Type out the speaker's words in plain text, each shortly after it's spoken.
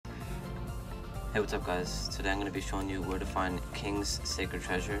Hey, what's up guys? Today I'm going to be showing you where to find King's Sacred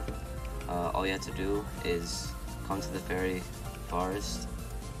Treasure. All you have to do is come to the fairy forest,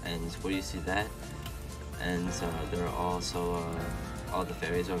 and where you see that, and there are also all the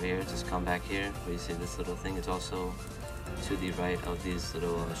fairies over here. Just come back here where you see this little thing. It's also to the right of these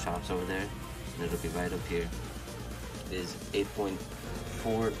little shops over there, and it'll be right up here. It is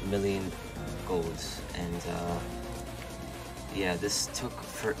 8.4 million golds, and yeah, this took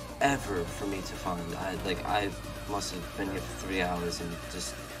forever for me to find. I must have been here for 3 hours and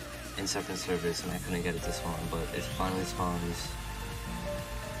just in separate servers, and I couldn't get it to spawn, but it finally spawns.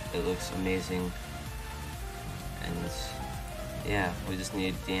 It looks amazing, and yeah, we just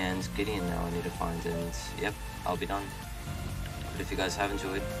need Deanne's Gideon now. I need to find, and yep, I'll be done. But if you guys have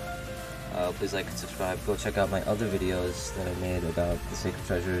enjoyed, please like and subscribe. Go check out my other videos that I made about the sacred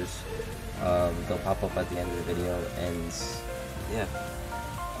treasures. They'll pop up at the end of the video, and yeah,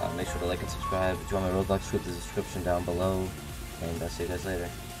 make sure to like and subscribe. Join my Roblox group in the description down below, and I'll see you guys later.